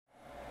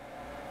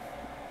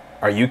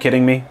Are you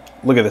kidding me?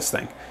 Look at this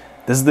thing.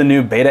 This is the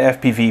new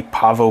BetaFPV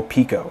Pavo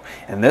Pico,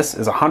 and this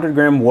is a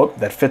 100-gram whoop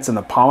that fits in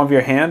the palm of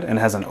your hand and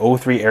has an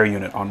O3 air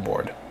unit on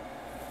board.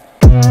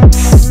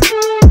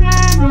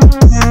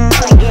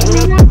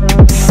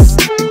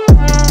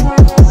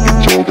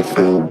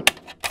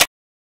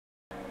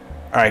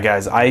 Alright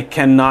guys, I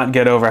cannot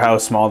get over how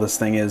small this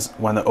thing is.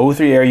 When the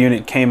O3 air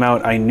unit came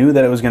out, I knew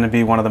that it was going to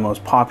be one of the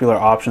most popular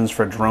options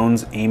for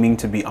drones aiming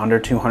to be under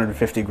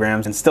 250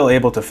 grams and still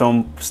able to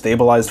film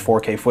stabilized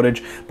 4K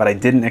footage, but I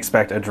didn't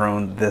expect a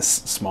drone this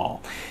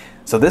small.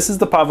 So this is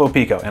the Pavo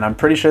Pico, and I'm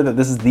pretty sure that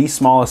this is the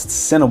smallest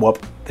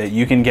Cinewhoop that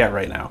you can get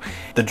right now.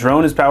 The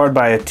drone is powered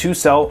by a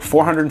 2-cell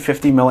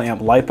 450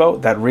 milliamp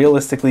LiPo that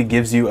realistically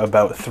gives you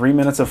about 3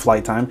 minutes of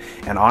flight time,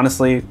 and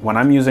honestly, when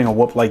I'm using a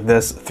whoop like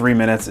this, 3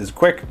 minutes is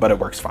quick, but it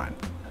works fine.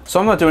 So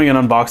I'm not doing an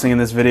unboxing in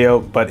this video,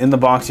 but in the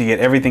box you get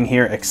everything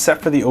here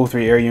except for the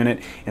O3 air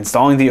unit.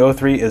 Installing the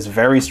O3 is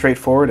very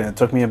straightforward and it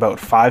took me about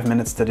 5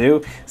 minutes to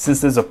do.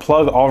 Since there's a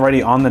plug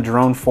already on the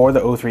drone for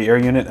the O3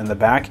 air unit in the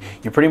back,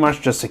 you pretty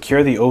much just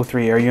secure the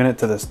O3 air unit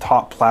to this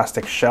top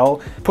plastic shell,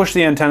 push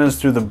the antennas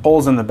through the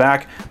holes in the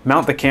back,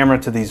 mount the camera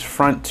to these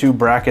front 2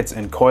 brackets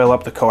and coil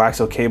up the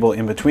coaxial cable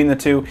in between the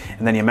two,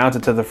 and then you mount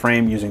it to the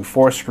frame using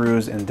 4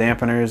 screws and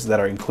dampeners that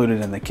are included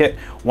in the kit.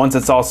 Once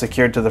it's all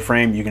secured to the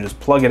frame, you can just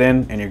plug it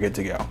in and you're good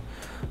to go.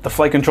 The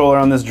flight controller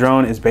on this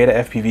drone is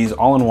BetaFPV's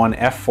all-in-one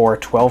F4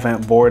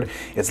 12-amp board.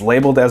 It's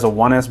labeled as a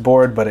 1S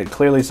board, but it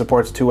clearly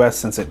supports 2S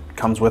since it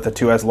comes with a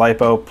 2S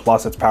LiPo,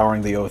 plus it's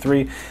powering the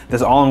O3.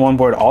 This all-in-one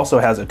board also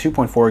has a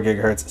 2.4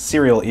 GHz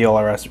serial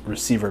ELRS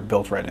receiver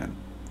built right in.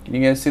 Can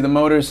you guys see the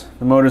motors?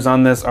 The motors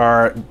on this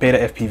are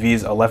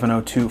BetaFPV's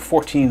 1102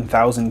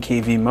 14,000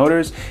 kV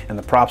motors, and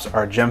the props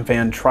are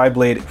Gemfan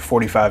tri-blade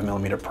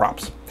 45mm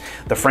props.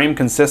 The frame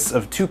consists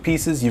of 2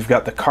 pieces. You've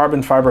got the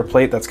carbon fiber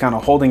plate that's kind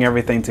of holding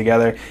everything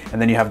together,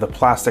 and then you have the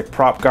plastic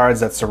prop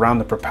guards that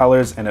surround the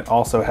propellers, and it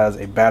also has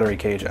a battery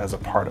cage as a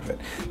part of it.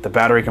 The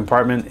battery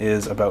compartment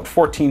is about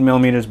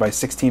 14mm by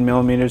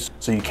 16mm,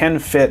 so you can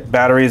fit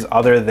batteries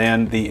other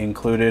than the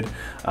included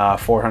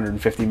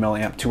 450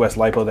 milliamp 2S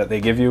LiPo that they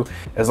give you.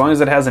 As long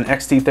as it has an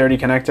XT30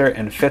 connector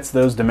and fits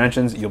those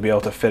dimensions, you'll be able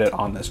to fit it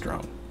on this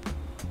drone.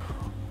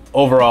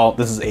 Overall,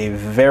 this is a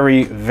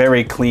very,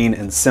 very clean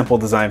and simple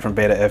design from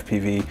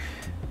BetaFPV.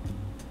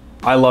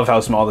 I love how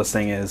small this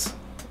thing is.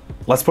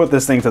 Let's put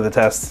this thing to the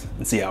test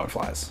and see how it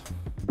flies.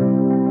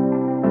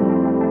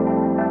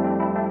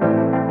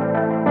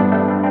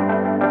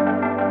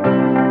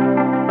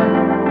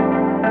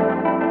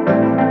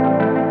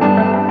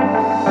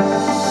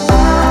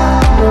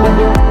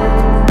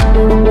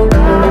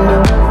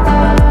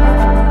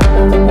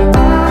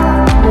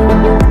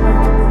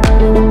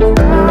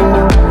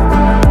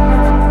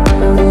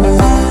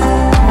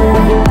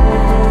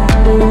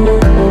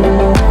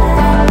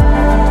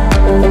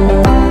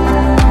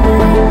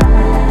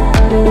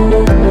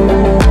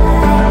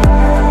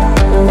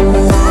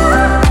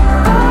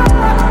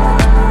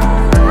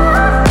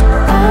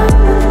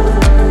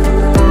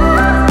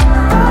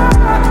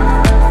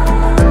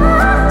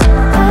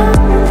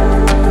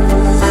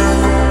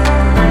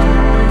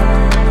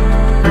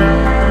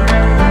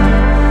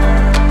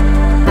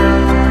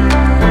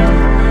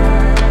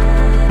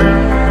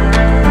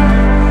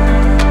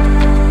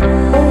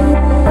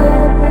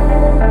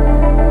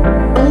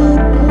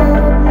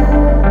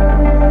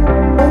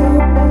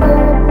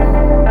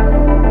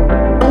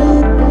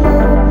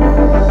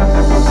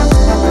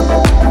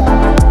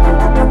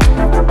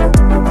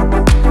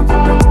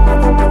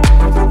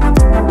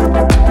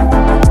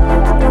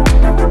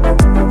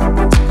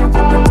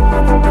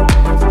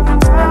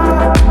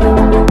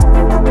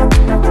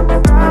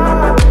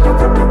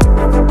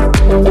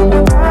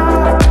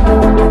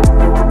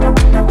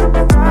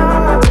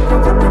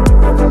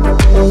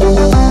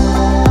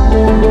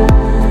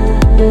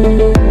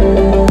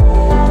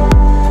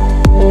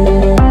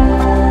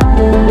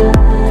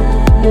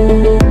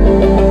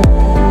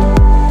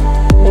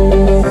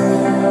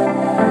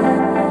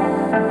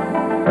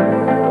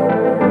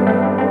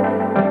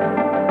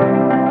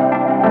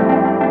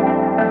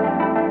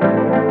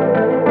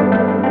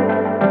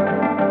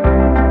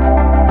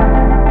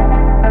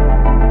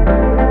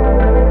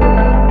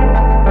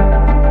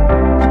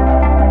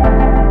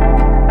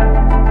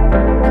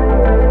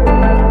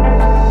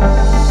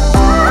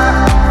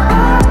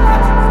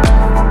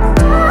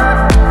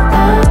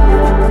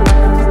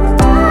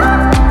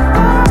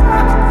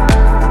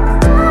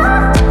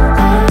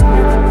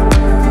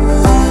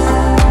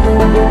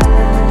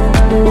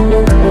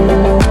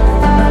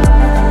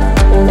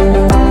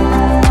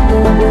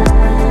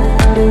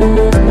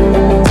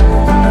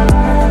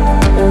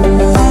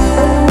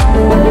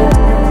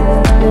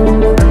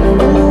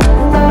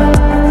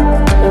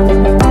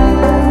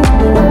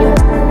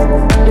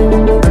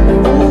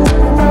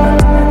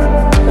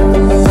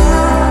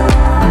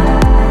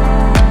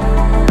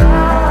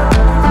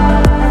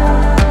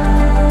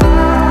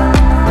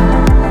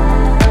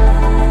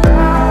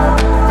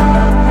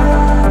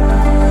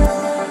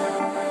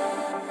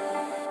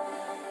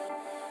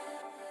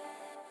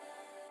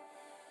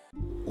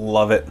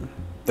 Love it.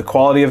 The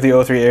quality of the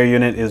O3 Air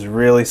unit is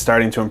really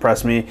starting to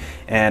impress me,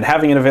 and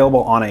having it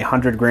available on a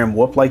 100-gram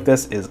whoop like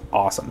this is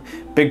awesome.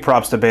 Big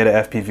props to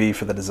BetaFPV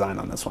for the design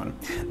on this one.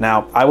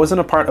 Now, I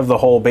wasn't a part of the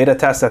whole beta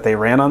test that they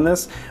ran on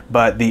this,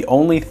 but the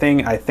only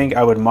thing I think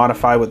I would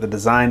modify with the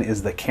design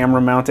is the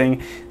camera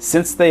mounting.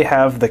 Since they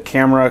have the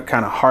camera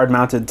kind of hard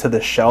mounted to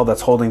the shell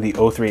that's holding the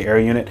O3 Air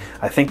unit,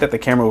 I think that the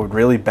camera would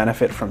really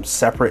benefit from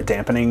separate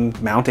dampening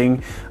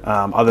mounting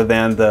other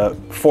than the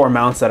 4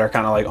 mounts that are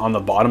kind of like on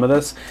the bottom of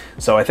this.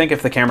 So I think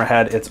if the camera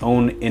had its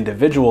own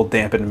individual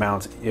dampened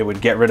mount, it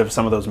would get rid of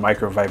some of those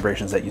micro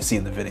vibrations that you see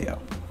in the video.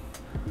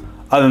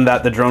 Other than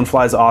that, the drone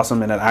flies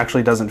awesome, and it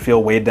actually doesn't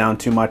feel weighed down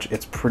too much.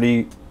 It's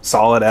pretty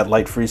solid at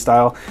light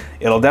freestyle.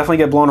 It'll definitely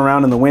get blown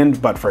around in the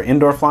wind, but for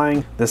indoor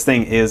flying, this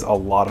thing is a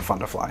lot of fun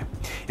to fly.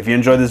 If you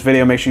enjoyed this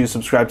video, make sure you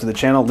subscribe to the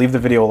channel, leave the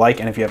video a like,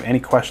 and if you have any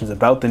questions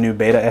about the new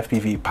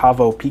BetaFPV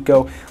Pavo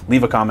Pico,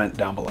 leave a comment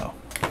down below.